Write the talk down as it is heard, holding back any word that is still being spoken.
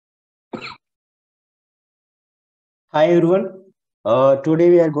Hi everyone. Today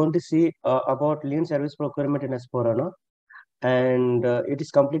we are going to see about lean service procurement in S/4HANA, and it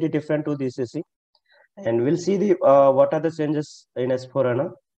is completely different to the ECC. And we'll see the what are the changes in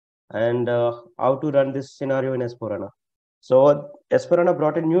S/4HANA and how to run this scenario in S/4HANA. So S/4HANA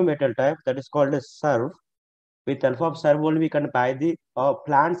brought a new metal type that is called as serve. With help of serve only we can buy the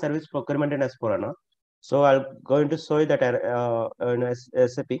planned service procurement in S/4HANA. So I'm going to show you that in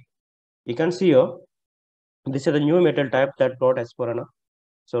SAP. You can see here. This is the new metal type that brought S/4HANA.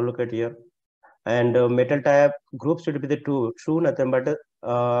 So look at here. And metal type group should be the true nothing but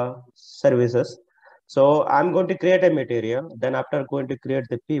services. So I'm going to create a material. Then after going to create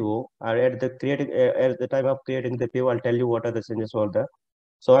the PO, or at the time of creating the PO, I'll tell you what are the changes over there.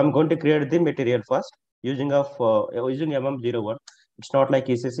 So I'm going to create the material first using MM01. It's not like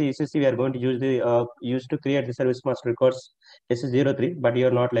ECC. ECC we are going to use the use to create the service master records SC03, but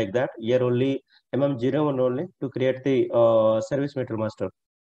you're not like that. You're only MM01 only to create the service material master.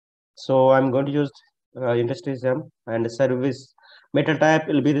 So I'm going to use industry SAM and service metal type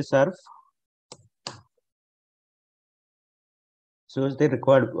will be the serve. Choose the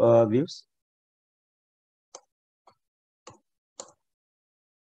required views.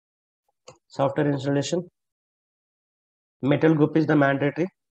 Software installation. Metal group is the mandatory.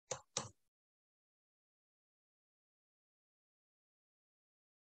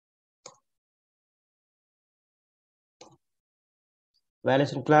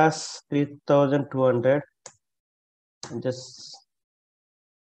 Validation class 3200. Just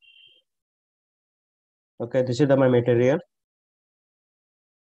okay. This is my material.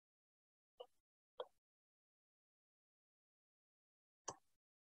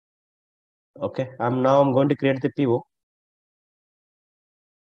 Okay. I'm going to create the PO.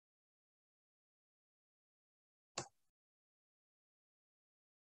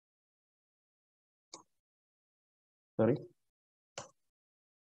 Sorry.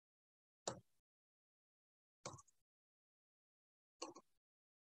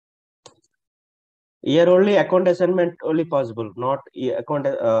 Here only account assignment only possible, not account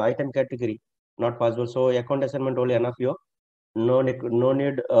item category not possible. So account assignment only enough here. No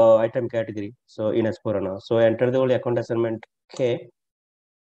need item category. So in S/4HANA. So enter the only account assignment K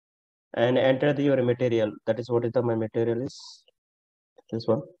and enter the your material. That is what is the my material is this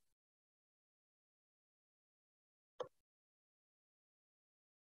one.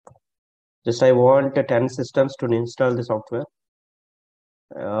 Just I want 10 systems to install the software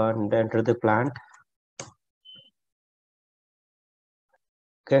and enter the plant.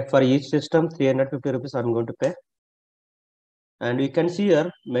 Okay, for each system 350 rupees I'm going to pay. And we can see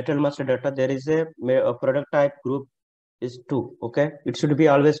here metal master data. There is a product type group is 2. Okay, it should be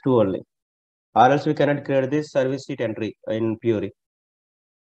always 2 only, or else we cannot create this service sheet entry in Puri.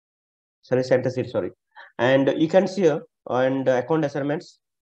 Service center sheet, sorry. And you can see here and account assignments.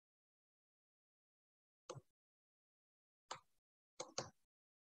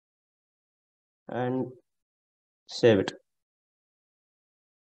 And save it.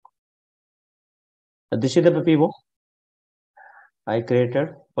 This is the PO I created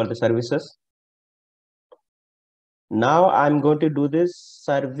for the services. Now I'm going to do this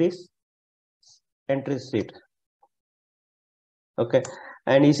service entry sheet. Okay.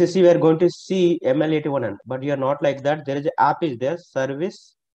 And ECC we are going to see ML81, but you are not like that. There is an app is there,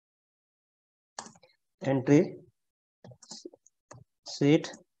 service entry sheet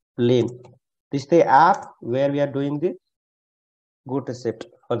lean. This is the app where we are doing the good receipt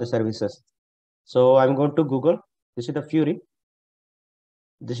for the services. So I'm going to Google. This is the Fury.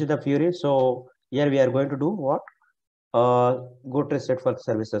 This is the Fury. So here we are going to do what? Good receipt for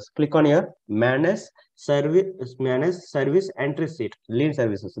services. Click on here, manage service entry sheet, lean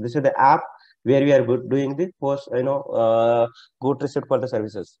services. So this is the app where we are doing the post, good receipt for the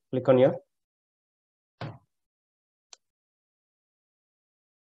services. Click on here.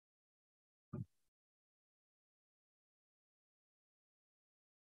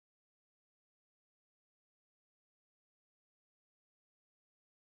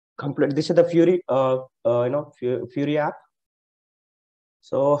 Complete. This is the Fury, Fury app.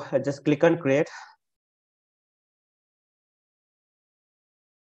 So I just click on create.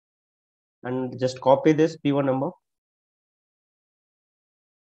 And just copy this P1 number.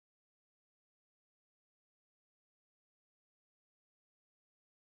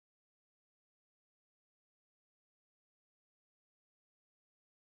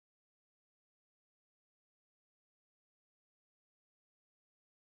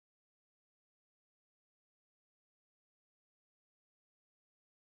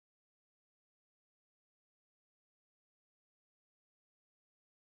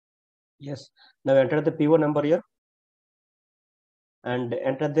 Yes. Now enter the P1 number here. and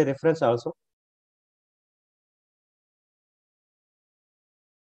enter the reference also,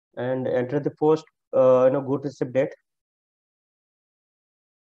 and enter the post good receipt date.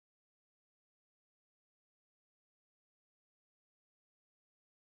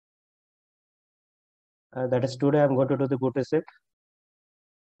 That is today. I'm going to do the good receipt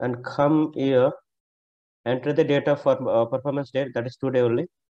and come here, enter the data for performance date, that is today only,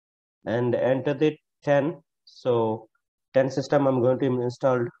 and enter the 10. So 10 system I'm going to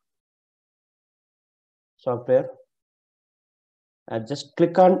install software, and just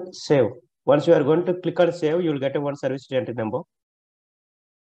click on save. Once you are going to click on save, you will get a one service entry number.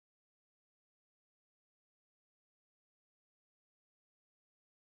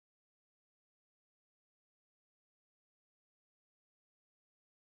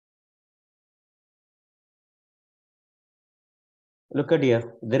 Look at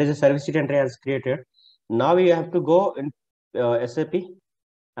here, there is a service sheet entry as created. Now you have to go in SAP,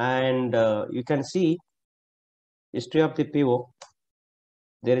 and you can see history of the PO.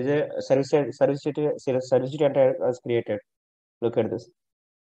 There is a service sheet entry as created. Look at this.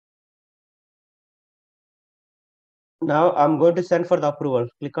 Now I'm going to send for the approval.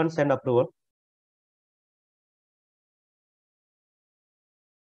 Click on send approval.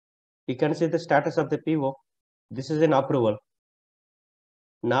 You can see the status of the PO. This is an approval.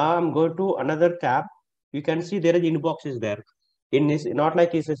 Now I'm going to another tab. You can see there is inbox is there. In this, not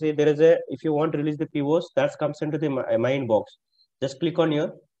like ECC, there is a, if you want to release the POs, that comes into the my inbox. Just click on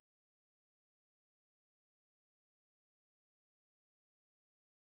here.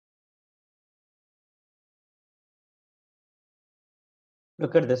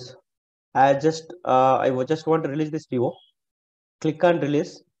 Look at this. I just want to release this PO. Click on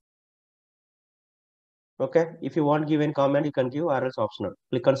release. Okay. If you want to give any comment, you can give, or else optional.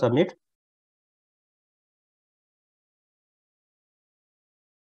 Click on submit.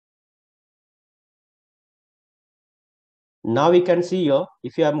 Now we can see here,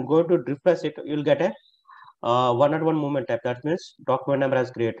 if you are going to refresh it, you'll get a 101 movement type. That means document number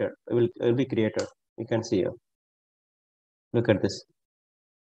has created. It will be created. You can see here. Look at this.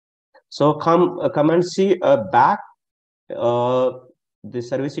 So come and see back the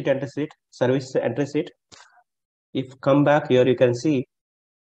service entry sheet. If come back here, you can see.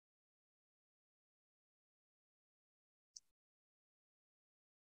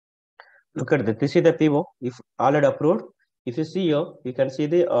 Look at this. This is the PO. If already approved. If you see here, you can see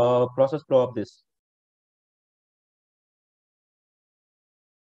the process flow of this.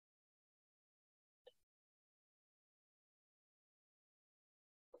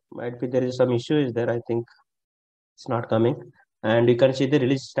 Might be there is some issue is there. I think it's not coming. And you can see the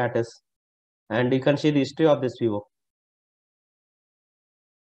release status, and you can see the history of this PO.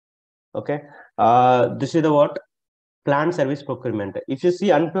 Okay. This is the what planned service procurement. If you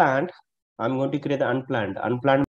see unplanned, I'm going to create the unplanned.